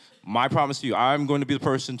 My promise to you, I'm going to be the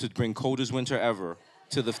person to bring Coldest Winter Ever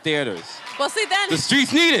to the theaters. Well, see then. The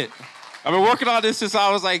streets need it. I've been working on this since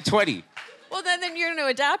I was like 20. Well, then you're going to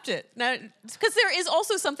adapt it. Now, because there is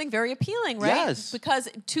also something very appealing, right? Yes. Because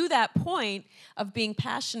to that point of being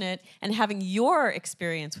passionate and having your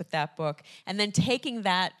experience with that book, and then taking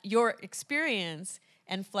your experience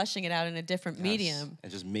and fleshing it out in a different medium.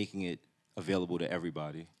 And just making it available to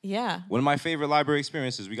everybody. Yeah. One of my favorite library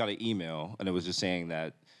experiences, we got an email, and it was just saying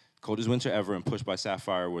that Coldest Winter Ever and Pushed by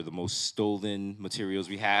Sapphire were the most stolen materials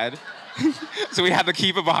we had. So we had to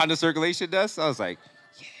keep it behind the circulation desk. I was like,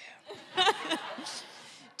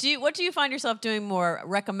 What do you find yourself doing more,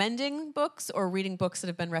 recommending books or reading books that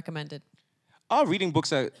have been recommended? Reading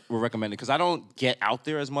books that were recommended because I don't get out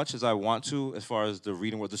there as much as I want to as far as the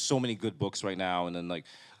reading world. There's so many good books right now, and then like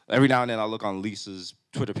every now and then I look on Lisa's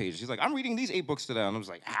Twitter page. She's like, I'm reading these 8 books today, and I was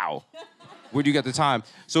like, how? Where do you get the time?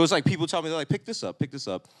 So it's like people tell me, they're like, pick this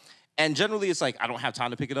up. And generally it's like I don't have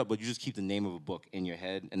time to pick it up, but you just keep the name of a book in your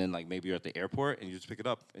head, and then like maybe you're at the airport and you just pick it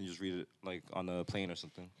up and you just read it like on a plane or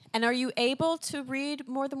something. And are you able to read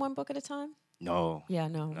more than one book at a time? No. Yeah,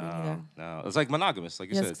 no, me neither. No. It's like monogamous, like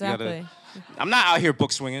you Yes, said. exactly. I'm not out here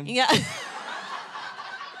book swinging. Yeah.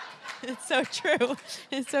 It's so true.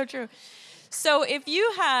 It's so true. So if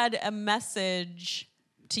you had a message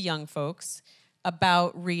to young folks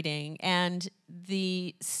about reading and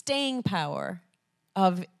the staying power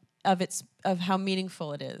of how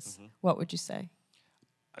meaningful it is, what would you say?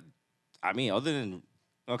 I mean, other than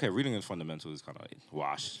reading is fundamental is kind of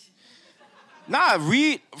washed.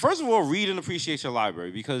 First of all, read and appreciate your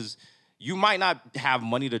library because you might not have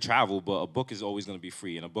money to travel, but a book is always going to be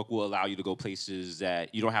free, and a book will allow you to go places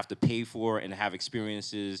that you don't have to pay for and have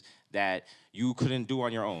experiences that you couldn't do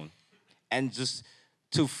on your own. And just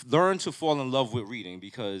to learn to fall in love with reading,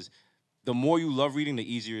 because the more you love reading,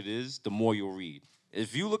 the easier it is, the more you'll read.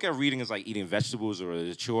 If you look at reading as like eating vegetables or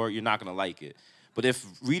a chore, you're not going to like it. But if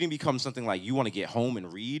reading becomes something like you want to get home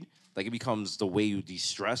and read, like it becomes the way you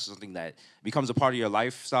de-stress, something that becomes a part of your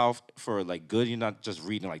lifestyle for like good, you're not just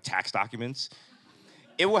reading like tax documents,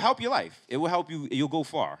 it will help your life. It will help you, you'll go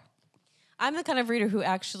far. I'm the kind of reader who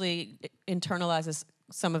actually internalizes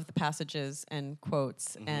some of the passages and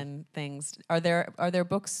quotes and things. Are there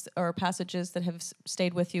books or passages that have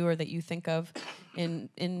stayed with you or that you think of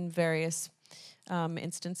in various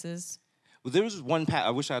instances? Well, there was one I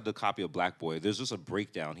wish I had the copy of Black Boy. There's just a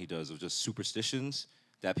breakdown he does of just superstitions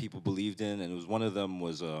that people believed in, and it was one of them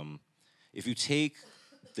was if you take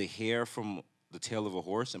the hair from the tail of a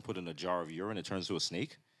horse and put it in a jar of urine, it turns to a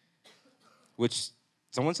snake. Which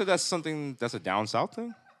someone said that's a down south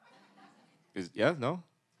thing. No?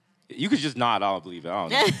 You could just nod. I'll believe it. I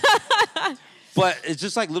don't know. But it's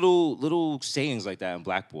just like little sayings like that in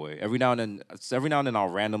Black Boy. Every now and then I'll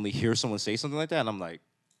randomly hear someone say something like that, and I'm like,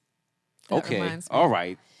 okay, all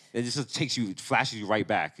right. It just flashes you right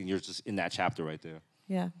back, and you're just in that chapter right there.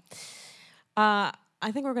 Yeah. I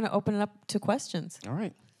think we're going to open it up to questions. All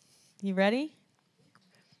right. You ready?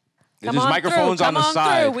 There's microphones on the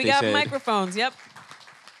side. We got microphones. Yep.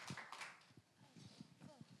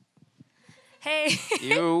 Hey.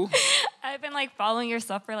 You. I've been like following your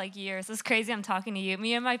stuff for like years. It's crazy I'm talking to you.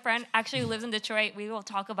 Me and my friend actually who lives in Detroit, we will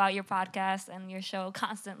talk about your podcast and your show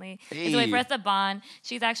constantly. Hey. It's a way for us to bond.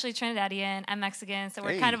 She's actually Trinidadian. I'm Mexican. So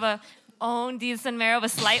we're kind of a own Desus and Mero,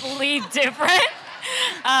 but slightly different.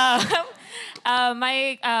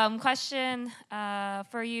 My question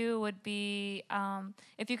for you would be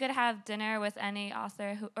if you could have dinner with any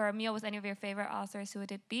author or a meal with any of your favorite authors, who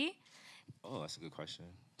would it be? Oh, that's a good question.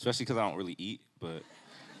 Especially because I don't really eat, but...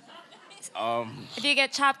 if you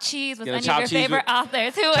get chopped cheese with any of your favorite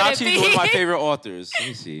authors, who would it be? Chopped cheese with my favorite authors. Let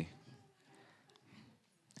me see.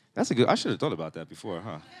 I should have thought about that before,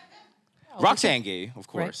 huh? Roxane Gay, of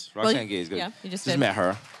course. Right. Roxane Gay is good. Yeah, you just met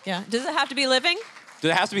her. Yeah. Does it have to be living? Does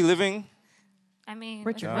it have to be living? I mean,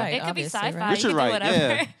 Richard Wright. It could be sci-fi. Right? Richard Wright, whatever.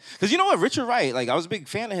 yeah. Because you know what, Richard Wright, like I was a big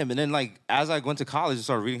fan of him, and then like as I went to college and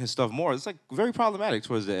started reading his stuff more, it's like very problematic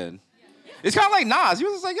towards the end. It's kind of like Nas. He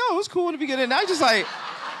was just like, yo, it was cool in the beginning. Now just like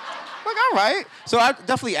all right. So I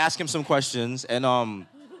definitely ask him some questions, and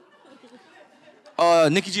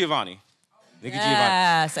Nikki Giovanni.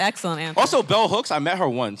 Yes, excellent answer. Also, Bell Hooks, I met her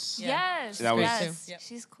once. Yes, that was, yes. Yep.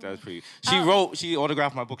 She's cool. That was pretty. She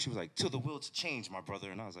autographed my book. She was like, "Till the will to change, my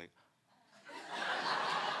brother," and I was like,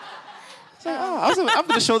 I'm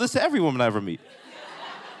going to show this to every woman I ever meet.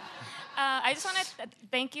 I just want to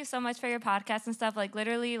thank you so much for your podcast and stuff. Like,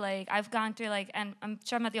 literally, like, I've gone through, like, and I'm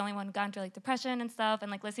sure I'm not the only one who gone through, like, depression and stuff, and,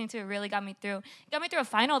 like, listening to it really got me through a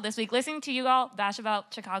final this week. Listening to you all bash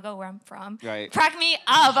about Chicago, where I'm from, cracked me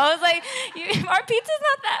up. I was like, our pizza's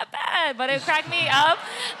not that bad, but it cracked me up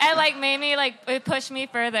and, like, made me, like, it pushed me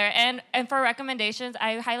further. And for recommendations,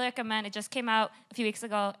 I highly recommend, it just came out a few weeks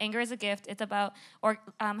ago, Anger is a Gift. It's about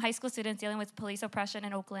high school students dealing with police oppression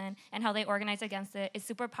in Oakland and how they organize against it. It's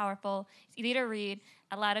super powerful. It's easy to read,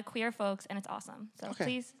 a lot of queer folks, and it's awesome. So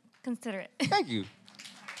please consider it. Thank you.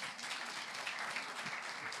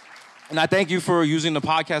 And I thank you for using the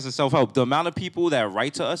podcast as self-help. The amount of people that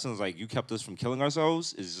write to us and is like, you kept us from killing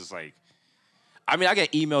ourselves is just like, I mean, I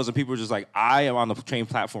get emails and people are just like, I am on the train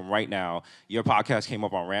platform right now. Your podcast came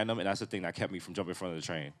up on random, and that's the thing that kept me from jumping in front of the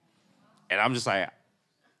train. And I'm just like,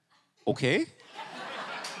 okay.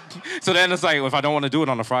 So then it's like, if I don't want to do it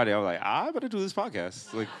on a Friday, I'm like, I better do this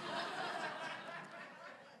podcast. Like,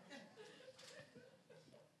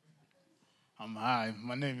 Hi,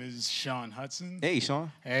 my name is Sean Hudson. hey,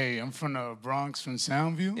 Sean. Hey, I'm from the Bronx, from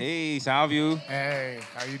Soundview. Hey, Soundview. Hey,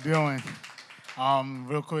 how you doing?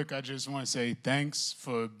 Real quick, I just want to say thanks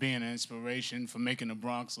for being an inspiration, for making the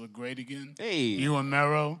Bronx look great again. Hey. You and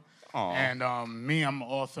Mero. Aw. And me, I'm an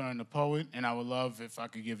author and a poet, and I would love if I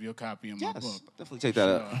could give you a copy of my book. Definitely take that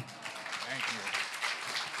up. Thank you.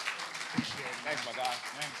 Appreciate it. Thanks, my guy.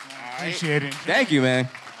 Thanks, man. All right. Appreciate it. Thank you, man.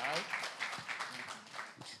 All right.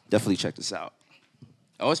 Definitely check this out.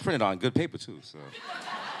 Oh, it's printed on good paper, too, so.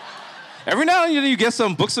 Every now and then you get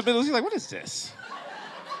some book submittals, you're like, what is this?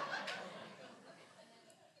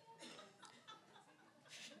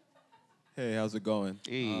 Hey, how's it going?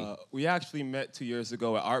 Hey. We actually met 2 years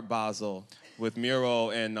ago at Art Basel with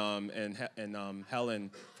Mero and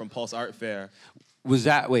Helen from Pulse Art Fair. Was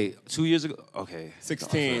that, wait, 2 years ago? Okay.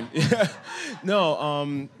 16.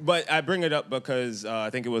 No, but I bring it up because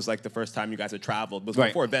I think it was like the first time you guys had traveled. It was Right.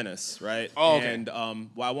 before Venice, right? Oh, okay. And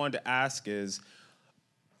what I wanted to ask is,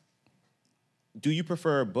 do you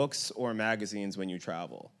prefer books or magazines when you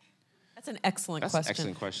travel? That's an excellent That's question.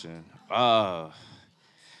 an excellent question.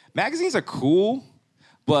 Magazines are cool,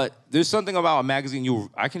 but there's something about a magazine.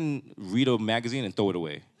 I can read a magazine and throw it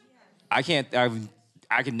away. I can't.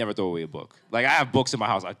 I can never throw away a book. Like, I have books in my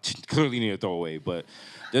house I clearly need to throw away, but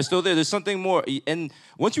they're still there. There's something more. And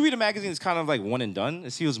once you read a magazine, it's kind of like one and done.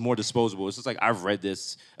 It feels more disposable. It's just like, I've read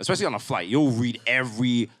this, especially on a flight. You'll read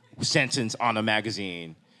every sentence on a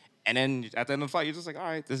magazine. And then at the end of the flight, you're just like, all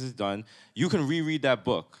right, this is done. You can reread that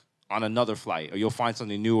book on another flight, or you'll find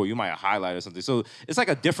something new, or you might highlight or something. So it's like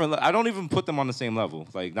a different, I don't even put them on the same level.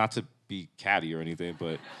 Like, not to be catty or anything,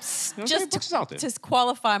 but Just books is out there. to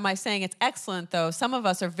qualify my saying it's excellent, though, some of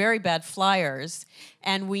us are very bad flyers,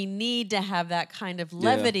 and we need to have that kind of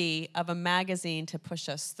levity of a magazine to push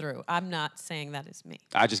us through. I'm not saying that is me.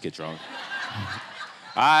 I just get drunk.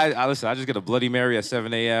 I listen, I just get a Bloody Mary at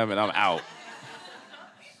 7 a.m. and I'm out.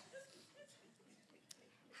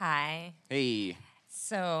 Hi. Hey.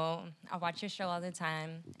 So I watch your show all the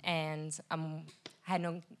time, and I had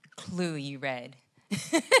no clue you read. And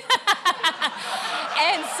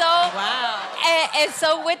so, Wow. and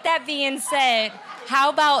so with that being said, how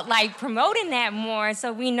about like promoting that more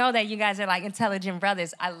so we know that you guys are like intelligent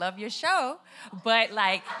brothers? I love your show, but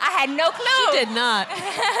like I had no clue. She did not.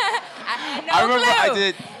 I had no I remember clue. I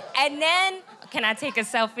did. And then, can I take a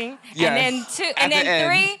selfie? Yes. And then two, At and the then end.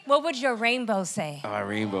 three. What would your rainbow say? Oh, a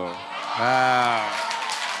rainbow. Wow.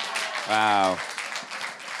 Wow.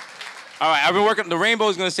 All right, I've been working. The rainbow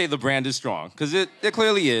is going to say the brand is strong, because it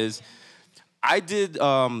clearly is. I did,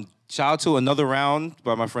 shout out to Another Round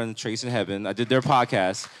by my friend Trace and Heaven. I did their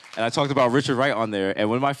podcast, and I talked about Richard Wright on there. And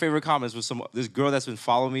one of my favorite comments was this girl that's been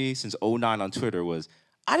following me since '09 on Twitter was,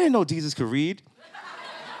 I didn't know Desus could read.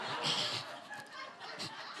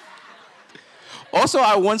 Also,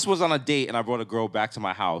 I once was on a date, and I brought a girl back to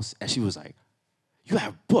my house, and she was like, you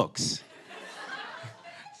have books.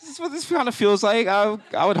 This is what this kind of feels like.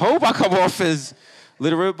 I would hope I come off as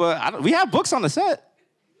literate, but we have books on the set.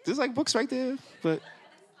 There's like books right there, but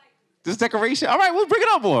this decoration. All right, we'll bring it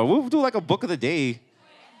up more. We'll do like a book of the day.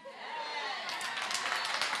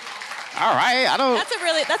 All right,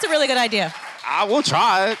 That's a really good idea. I will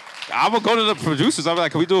try it. I will go to the producers. I'll be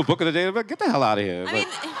like, can we do a book of the day? But get the hell out of here.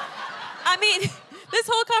 I mean, this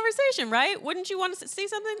whole conversation, right? Wouldn't you want to see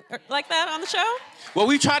something like that on the show? Well,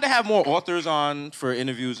 we tried to have more authors on for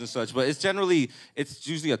interviews and such, but it's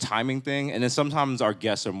usually a timing thing, and then sometimes our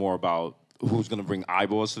guests are more about who's going to bring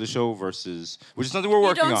eyeballs to the show versus, which is something we're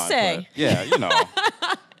working don't on. say. But yeah,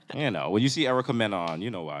 you know, when you see Erica Mena on, you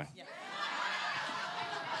know why. Yeah.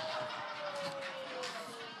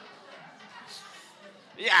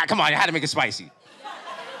 Yeah, come on, I had to make it spicy.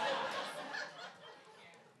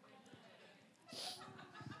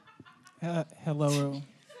 Hello. Hello,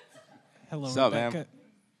 What's up, Rebecca. man?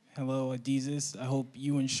 Hello, Desus. I hope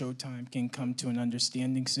you and Showtime can come to an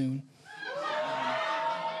understanding soon.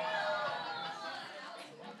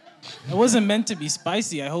 It wasn't meant to be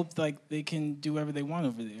spicy. I hope like they can do whatever they want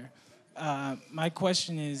over there. My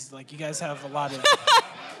question is, like, you guys have a lot of.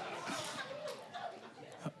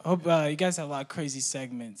 You guys have a lot of crazy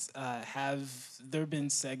segments. Have there been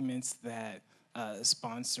segments that a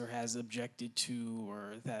sponsor has objected to,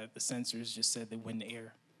 or that the censors just said they wouldn't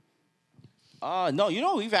air?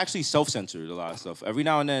 No, we've actually self-censored a lot of stuff. Every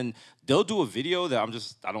now and then, they'll do a video that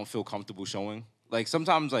I don't feel comfortable showing. Like,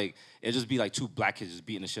 sometimes, like, it'll just be, like, two black kids just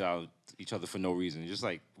beating the shit out of each other for no reason. Just,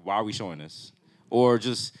 like, why are we showing this? Or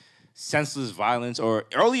just, senseless violence. Or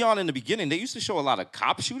early on in the beginning, they used to show a lot of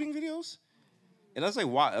cop shooting videos. And I was like,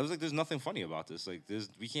 why? I was like, there's nothing funny about this. Like,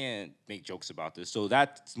 we can't make jokes about this. So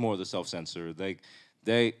that's more of the self-censor. Like,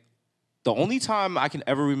 the only time I can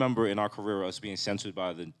ever remember in our career us being censored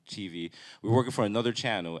by the TV, we were working for another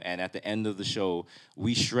channel, and at the end of the show,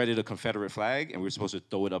 we shredded a Confederate flag, and we were supposed to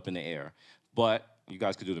throw it up in the air. But you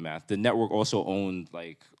guys could do the math. The network also owned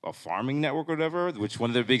like a farming network or whatever, which one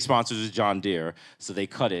of their big sponsors is John Deere. So they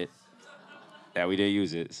cut it. Yeah, we didn't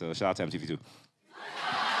use it. So shout out to MTV2.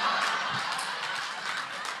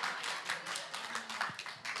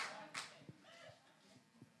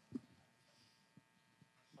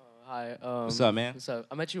 Hi. What's up, man? What's up?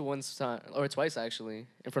 I met you once time, or twice actually,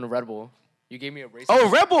 in front of Red Bull. You gave me a bracelet. Oh,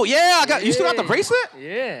 Red Bull, yeah, I got. You still got the bracelet?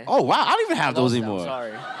 Yeah. Oh wow, I don't even have those anymore. I'm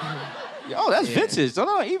sorry. Yo, that's vintage. Don't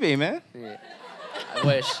know on eBay, man. Yeah. I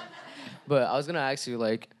wish. But I was gonna ask you,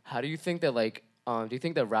 like, how do you think that, like, do you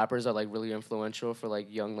think that rappers are like really influential for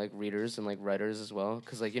like young like readers and like writers as well?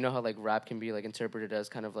 Because like you know how like rap can be like interpreted as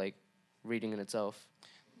kind of like reading in itself.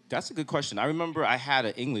 That's a good question. I remember I had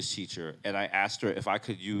an English teacher, and I asked her if I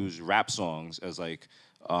could use rap songs as like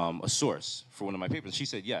a source for one of my papers. She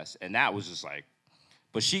said yes, and that was just like,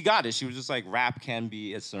 but she got it. She was just like, rap can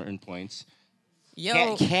be at certain points.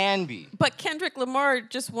 Yo, can be. But Kendrick Lamar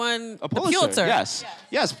just won A the Pulitzer. Pulitzer.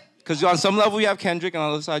 Yes. Because on some level you have Kendrick, and on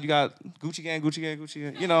the other side you got Gucci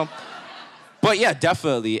Gang, you know. But yeah,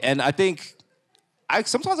 definitely. And I think,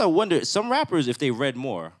 sometimes I wonder, some rappers, if they read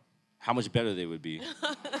more, how much better they would be.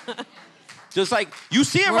 Just like, you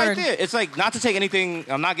see it right there. It's like, not to take anything,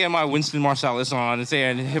 I'm not getting my Winston Marsalis on and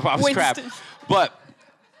saying hip-hop is crap. But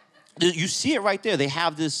you see it right there. They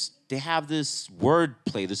have this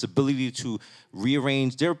wordplay, this ability to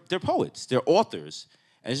rearrange. They're poets, they're authors.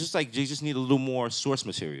 And it's just like, they just need a little more source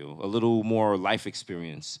material, a little more life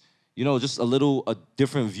experience. You know, just a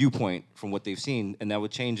different viewpoint from what they've seen, and that would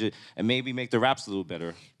change it and maybe make the raps a little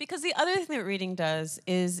better. Because the other thing that reading does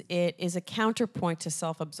is it is a counterpoint to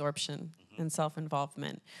self-absorption and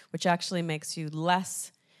self-involvement, which actually makes you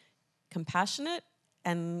less compassionate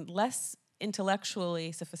and less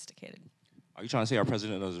intellectually sophisticated. Are you trying to say our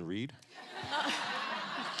president doesn't read?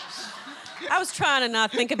 I was trying to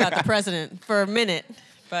not think about the president for a minute.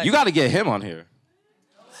 But You got to get him on here.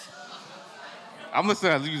 I'm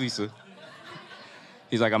listening at you, Lisa.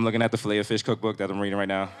 He's like, I'm looking at the Filet-O-Fish cookbook that I'm reading right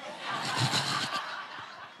now.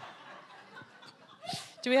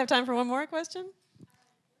 Do we have time for one more question?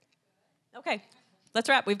 Okay, let's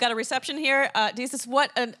wrap. We've got a reception here. Desus,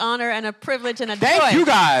 what an honor and a privilege and a joy. Thank you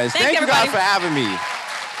guys. Thank you guys everybody. for having me.